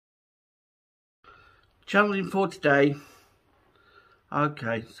Channeling for today.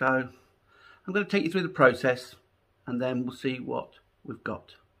 Okay, so I'm going to take you through the process and then we'll see what we've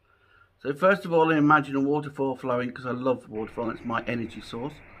got. So first of all, I imagine a waterfall flowing, because I love waterfall, it's my energy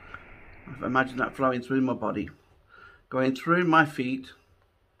source. I imagine that flowing through my body, going through my feet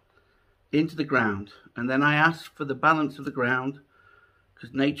into the ground, and then I ask for the balance of the ground,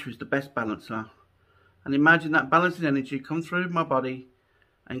 because nature is the best balancer, and imagine that balancing energy come through my body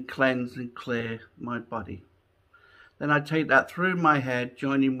and cleanse and clear my body. Then I take that through my head,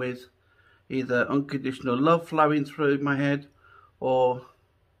 joining with either unconditional love flowing through my head or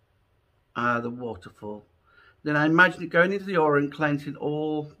the waterfall. Then I imagine it going into the aura and cleansing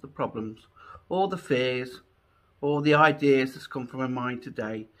all the problems, all the fears, all the ideas that's come from my mind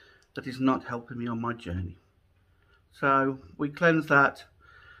today that is not helping me on my journey. So we cleanse that.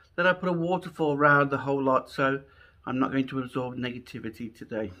 Then I put a waterfall around the whole lot, so I'm not going to absorb negativity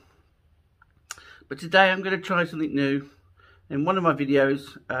today. But today I'm going to try something new. In one of my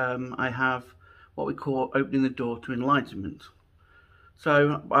videos, I have what we call opening the door to enlightenment.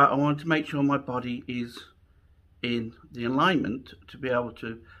 So I want to make sure my body is in the alignment to be able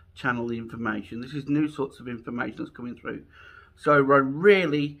to channel the information. This is new sorts of information that's coming through. So I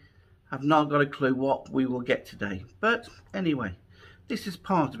really have not got a clue what we will get today. But anyway, this is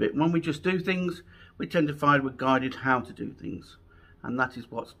part of it. When we just do things, we tend to find we're guided how to do things. And that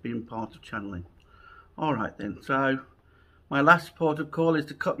is what's been part of channeling. Alright then, so my last port of call is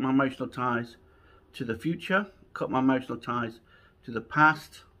to cut my emotional ties to the future, cut my emotional ties to the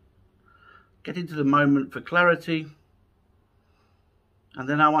past, get into the moment for clarity, and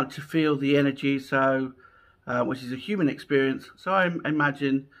then I want to feel the energy, so which is a human experience. So I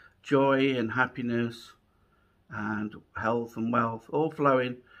imagine joy and happiness and health and wealth all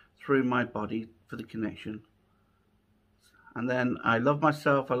flowing through my body for the connection. And then I love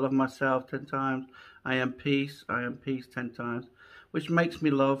myself 10 times. I am peace 10 times, which makes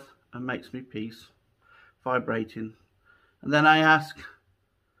me love and makes me peace, vibrating. And then I ask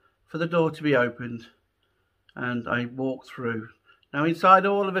for the door to be opened and I walk through. Now inside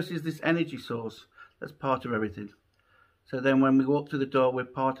all of us is this energy source that's part of everything. So then when we walk through the door, we're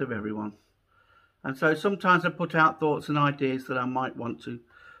part of everyone. And so sometimes I put out thoughts and ideas that I might want to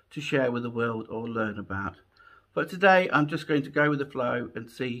share with the world or learn about. But today I'm just going to go with the flow and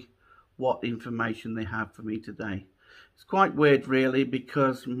see what information they have for me today. It's quite weird really,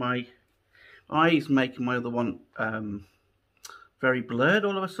 because my eye is making my other one very blurred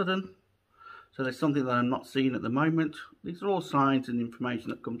all of a sudden. So there's something that I'm not seeing at the moment. These are all signs and information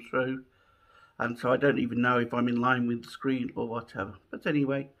that comes through. And so I don't even know if I'm in line with the screen or whatever. But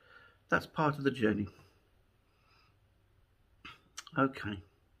anyway, that's part of the journey. Okay.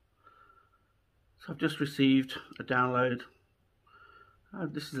 So I've just received a download.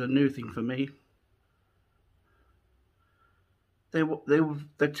 This is a new thing for me.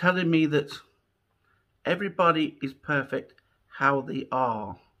 They're telling me that everybody is perfect how they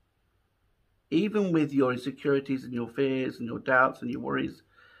are. Even with your insecurities and your fears and your doubts and your worries,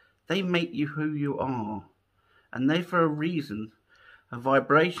 they make you who you are. And they, for a reason, a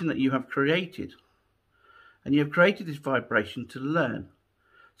vibration that you have created. And you have created this vibration to learn,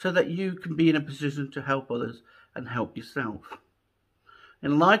 so that you can be in a position to help others and help yourself.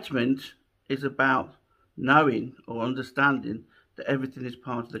 Enlightenment is about knowing or understanding that everything is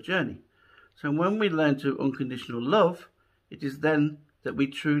part of the journey. So when we learn to unconditional love, it is then that we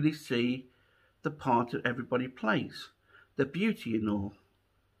truly see the part that everybody plays, the beauty in all.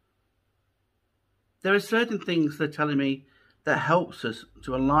 There are certain things they're telling me that helps us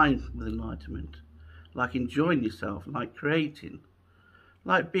to align with enlightenment, like enjoying yourself, like creating,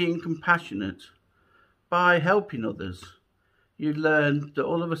 like being compassionate. By helping others, you learn that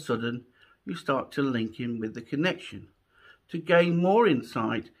all of a sudden you start to link in with the connection, to gain more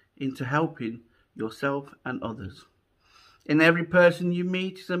insight into helping yourself and others. In every person you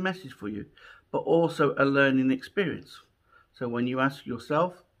meet is a message for you, but also a learning experience. So when you ask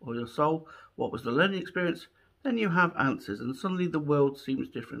yourself or your soul, what was the learning experience? Then you have answers, and suddenly the world seems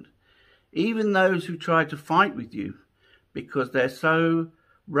different. Even those who try to fight with you because they're so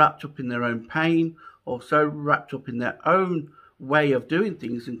wrapped up in their own pain or so wrapped up in their own way of doing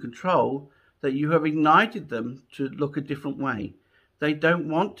things and control that you have ignited them to look a different way. They don't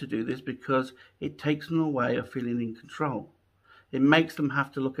want to do this because it takes them away of feeling in control. It makes them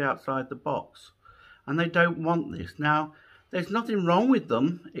have to look outside the box, and they don't want this. Now, there's nothing wrong with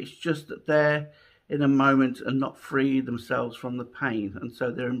them. It's just that they're in a moment and not free themselves from the pain, and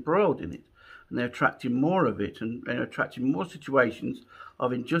so they're embroiled in it, and they're attracting more of it, and they're attracting more situations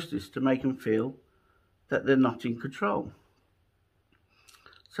of injustice to make them feel that they're not in control.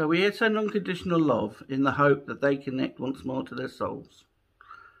 So we send unconditional love in the hope that they connect once more to their souls.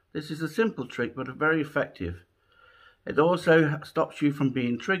 This is a simple trick, but very effective. It also stops you from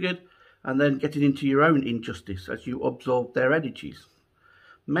being triggered and then getting into your own injustice as you absorb their energies.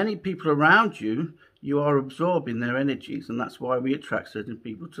 Many people around you, you are absorbing their energies, and that's why we attract certain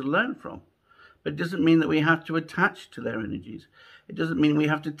people to learn from. But it doesn't mean that we have to attach to their energies. It doesn't mean we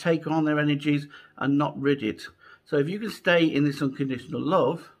have to take on their energies and not rid it. So if you can stay in this unconditional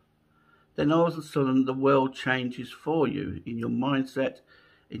love, then all of a sudden the world changes for you in your mindset,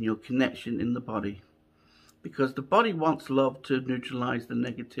 in your connection in the body. Because the body wants love to neutralize the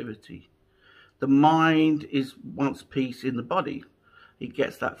negativity. The mind wants peace in the body. It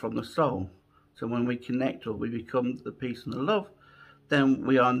gets that from the soul. So when we connect or we become the peace and the love, then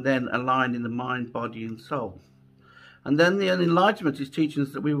we are then aligned in the mind, body and soul. And then the enlightenment is teaching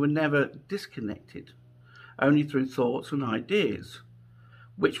us that we were never disconnected, only through thoughts and ideas,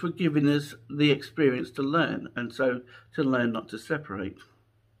 which were giving us the experience to learn, and so to learn not to separate.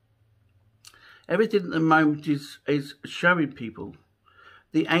 Everything at the moment is showing people.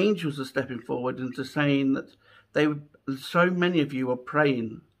 The angels are stepping forward and to saying that so many of you are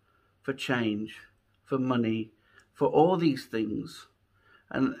praying for change, for money, for all these things.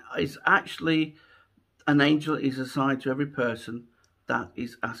 And it's actually, an angel is assigned to every person that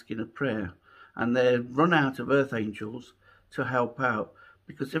is asking a prayer. And they're run out of earth angels to help out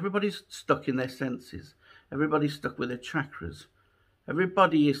because everybody's stuck in their senses. Everybody's stuck with their chakras.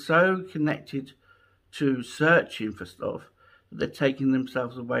 Everybody is so connected to searching for stuff that they're taking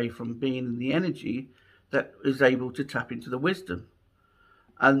themselves away from being in the energy that is able to tap into the wisdom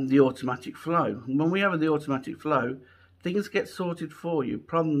and the automatic flow. And when we have the automatic flow, things get sorted for you,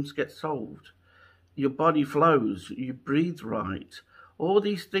 problems get solved, your body flows, you breathe right. All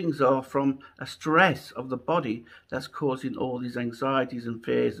these things are from a stress of the body that's causing all these anxieties and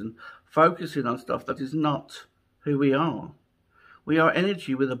fears and focusing on stuff that is not who we are. We are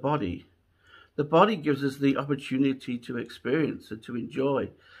energy with a body. The body gives us the opportunity to experience and to enjoy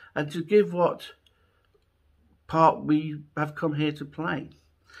and to give what part we have come here to play.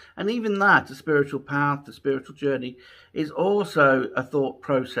 And even that, the spiritual path, the spiritual journey, is also a thought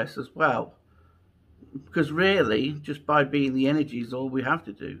process as well. Because really, just by being the energy is all we have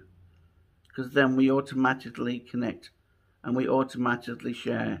to do. Because then we automatically connect and we automatically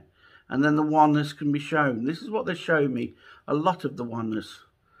share. And then the oneness can be shown. This is what they're showing me, a lot of the oneness.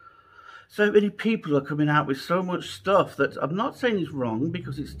 So many people are coming out with so much stuff that I'm not saying is wrong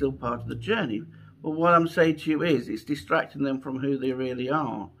because it's still part of the journey. But what I'm saying to you is it's distracting them from who they really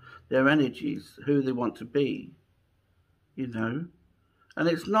are, their energies, who they want to be, you know. And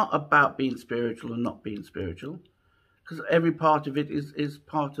it's not about being spiritual and not being spiritual, because every part of it is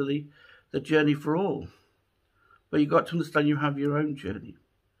part of the journey for all. But you've got to understand you have your own journey.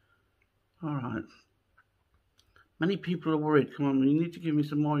 All right. Many people are worried. Come on, you need to give me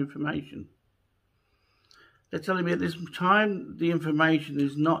some more information. They're telling me at this time the information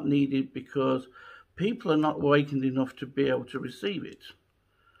is not needed because people are not awakened enough to be able to receive it.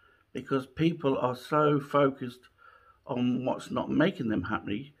 Because people are so focused on what's not making them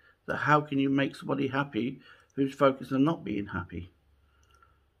happy, that how can you make somebody happy who's focused on not being happy?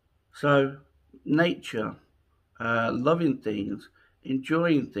 So nature, loving things,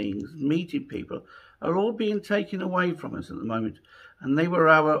 enjoying things, meeting people are all being taken away from us at the moment. And they were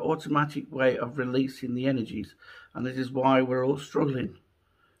our automatic way of releasing the energies. And this is why we're all struggling.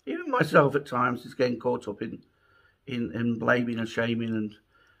 Even myself at times is getting caught up in blaming and shaming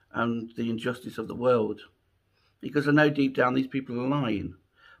and the injustice of the world. Because I know deep down these people are lying.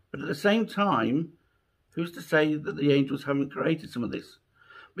 But at the same time, who's to say that the angels haven't created some of this?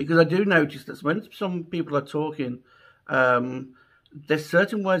 Because I do notice that when some people are talking, there's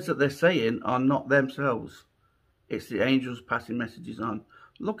certain words that they're saying are not themselves. It's the angels passing messages on.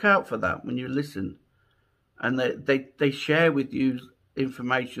 Look out for that when you listen. And they share with you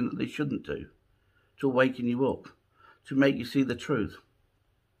information that they shouldn't do, to awaken you up, to make you see the truth.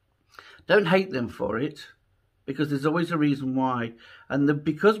 Don't hate them for it, because there's always a reason why. And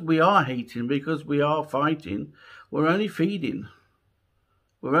because we are hating, because we are fighting, we're only feeding.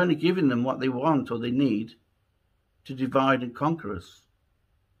 We're only giving them what they want or they need to divide and conquer us.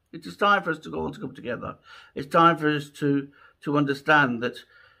 It is time for us to all to come together. It's time for us to understand that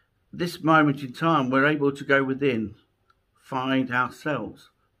this moment in time, we're able to go within, find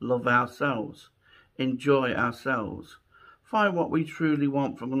ourselves, love ourselves, enjoy ourselves, find what we truly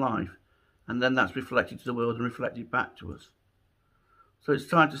want from life. And then that's reflected to the world and reflected back to us. So it's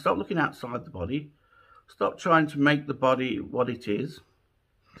time to stop looking outside the body. Stop trying to make the body what it is.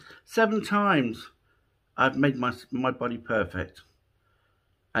 7 times I've made my body perfect.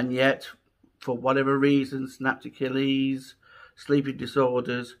 And yet, for whatever reason, snapped Achilles, sleeping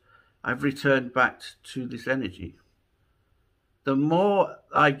disorders, I've returned back to this energy. The more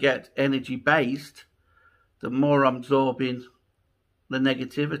I get energy based, the more I'm absorbing the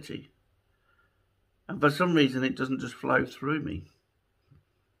negativity. And for some reason, it doesn't just flow through me.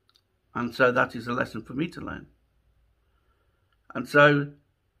 And so that is a lesson for me to learn. And so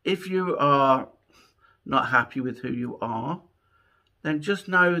if you are not happy with who you are, then just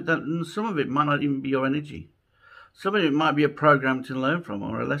know that some of it might not even be your energy. Some of it might be a program to learn from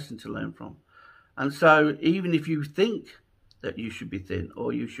or a lesson to learn from. And so even if you think that you should be thin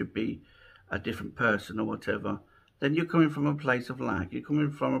or you should be a different person or whatever, then you're coming from a place of lack. You're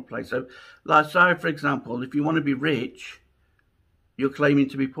coming from a place. So, like, so for example, if you want to be rich, you're claiming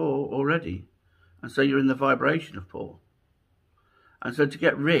to be poor already. And so you're in the vibration of poor. And so to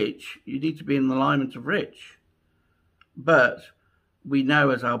get rich, you need to be in the alignment of rich. But we know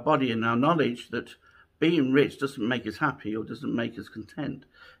as our body and our knowledge that being rich doesn't make us happy or doesn't make us content.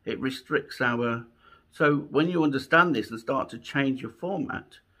 It restricts our... So when you understand this and start to change your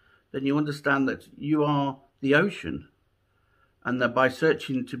format, then you understand that you are the ocean, and that by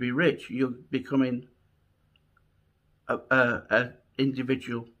searching to be rich, you're becoming a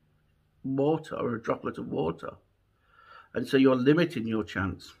individual water or a droplet of water. And so you're limiting your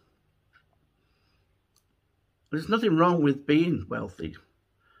chance. There's nothing wrong with being wealthy.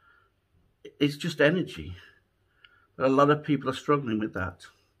 It's just energy. But a lot of people are struggling with that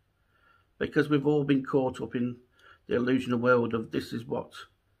because we've all been caught up in the illusional world of this is what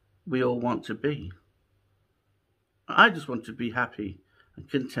we all want to be. I just want to be happy and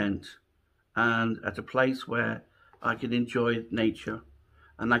content and at a place where I can enjoy nature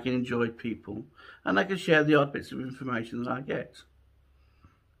and I can enjoy people and I can share the odd bits of information that I get.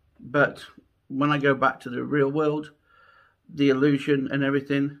 But when I go back to the real world, the illusion and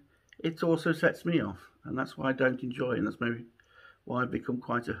everything, it also sets me off. And that's why I don't enjoy it. And that's maybe why I've become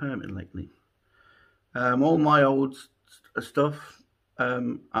quite a hermit lately. All my old stuff,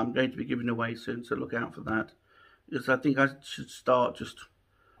 I'm going to be giving away soon, so look out for that. Because I think I should start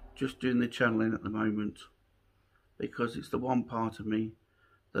just doing the channeling at the moment. Because it's the one part of me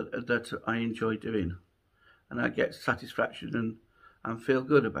that I enjoy doing. And I get satisfaction and feel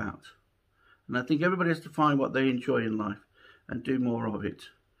good about. And I think everybody has to find what they enjoy in life and do more of it,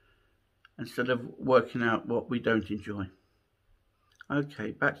 instead of working out what we don't enjoy.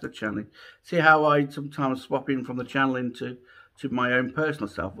 Okay, back to the channeling. See how I sometimes swap in from the channeling to my own personal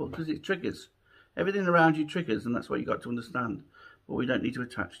self? Well, because it triggers. Everything around you triggers, and that's what you got to understand. But we don't need to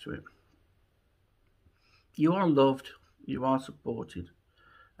attach to it. You are loved, you are supported,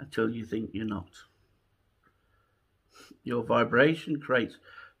 until you think you're not. Your vibration creates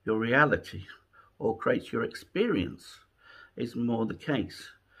your reality, or creates your experience, is more the case.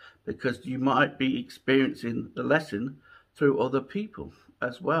 Because you might be experiencing the lesson through other people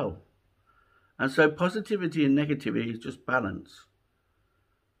as well. And so positivity and negativity is just balance.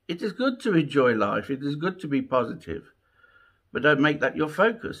 It is good to enjoy life. It is good to be positive. But don't make that your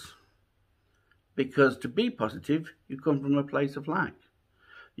focus. Because to be positive, you come from a place of lack.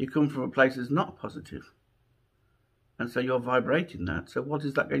 You come from a place that's not positive. And so you're vibrating that. So what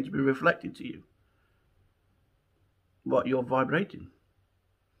is that going to be reflected to you? What you're vibrating.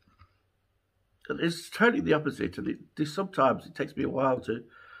 It's totally the opposite, and sometimes it takes me a while to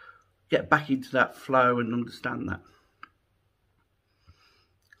get back into that flow and understand that.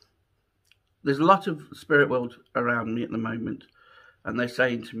 There's a lot of spirit world around me at the moment, and they're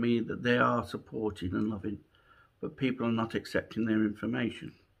saying to me that they are supporting and loving, but people are not accepting their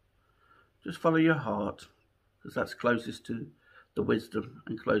information. Just follow your heart, because that's closest to the wisdom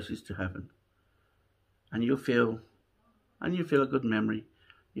and closest to heaven. And you'll feel a good memory.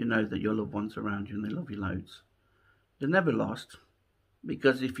 You know that your loved ones are around you and they love you loads. You're never lost,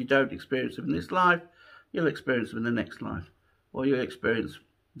 because if you don't experience them in this life, you'll experience them in the next life, or you'll experience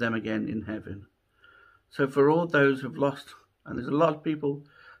them again in heaven. So for all those who've lost, and there's a lot of people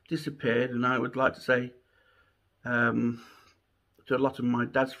disappeared, and I would like to say to a lot of my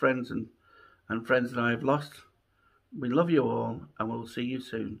dad's friends and friends that I have lost, we love you all and we'll see you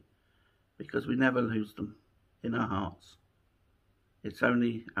soon, because we never lose them in our hearts. It's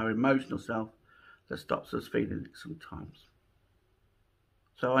only our emotional self that stops us feeling it sometimes.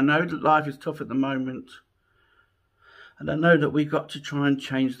 So I know that life is tough at the moment, and I know that we've got to try and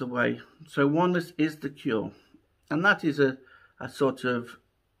change the way. So oneness is the cure. And that is a sort of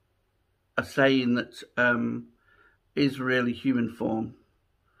a saying that is really human form.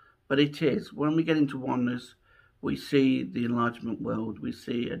 But it is. When we get into oneness, we see the enlightenment world. We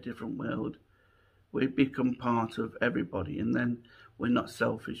see a different world. We become part of everybody. And then we're not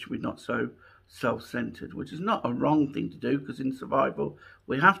selfish, we're not so self-centered, which is not a wrong thing to do, because in survival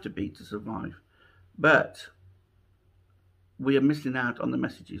we have to be to survive. But we are missing out on the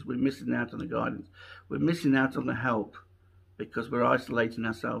messages, we're missing out on the guidance, we're missing out on the help, because we're isolating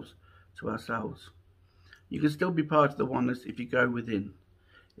ourselves to ourselves. You can still be part of the oneness if you go within.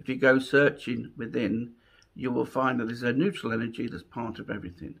 If you go searching within, you will find that there's a neutral energy that's part of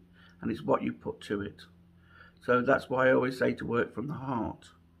everything, and it's what you put to it. So that's why I always say to work from the heart.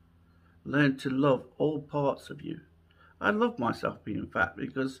 Learn to love all parts of you. I love myself being fat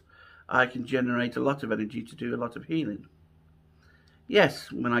because I can generate a lot of energy to do a lot of healing.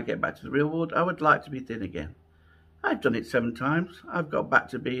 Yes, when I get back to the real world, I would like to be thin again. I've done it 7 times. I've got back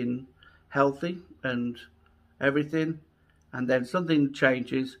to being healthy and everything, and then something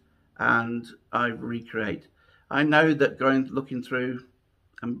changes and I recreate. I know that looking through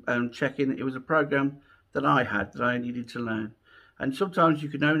and checking, it was a program that I had that I needed to learn. And sometimes you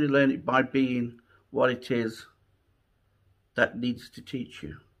can only learn it by being what it is that needs to teach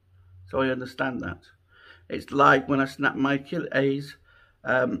you. So I understand that. It's like when I snapped my Achilles,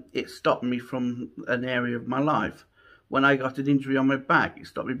 it stopped me from an area of my life. When I got an injury on my back, it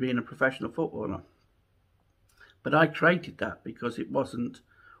stopped me being a professional footballer. But I created that because it wasn't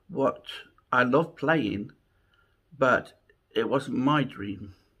what I loved playing, but it wasn't my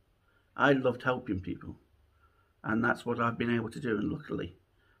dream. I loved helping people, and that's what I've been able to do, and luckily,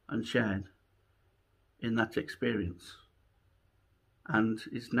 and shared in that experience. And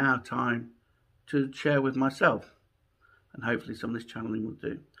it's now time to share with myself, and hopefully some of this channeling will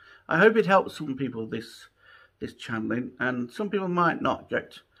do. I hope it helps some people, this channeling, and some people might not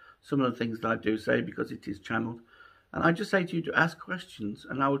get some of the things that I do say because it is channeled. And I just say to you to ask questions,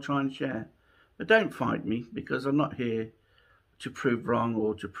 and I will try and share. But don't fight me, because I'm not here to prove wrong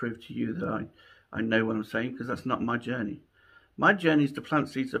or to prove to you that I know what I'm saying, because that's not my journey. My journey is to plant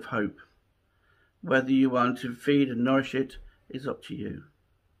seeds of hope. Whether you want to feed and nourish it is up to you.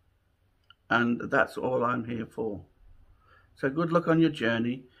 And that's all I'm here for. So good luck on your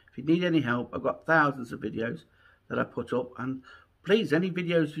journey. If you need any help, I've got thousands of videos that I put up, and please, any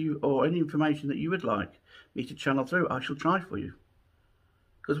videos or any information that you would like me to channel through, I shall try for you.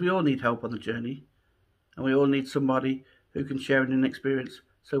 Because we all need help on the journey, and we all need somebody who can share an experience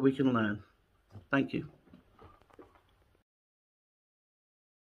so we can learn. Thank you.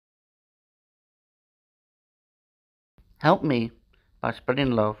 Help me by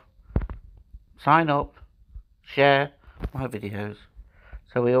spreading love. Sign up, share my videos,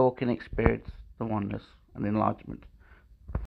 so we all can experience the oneness and enlightenment.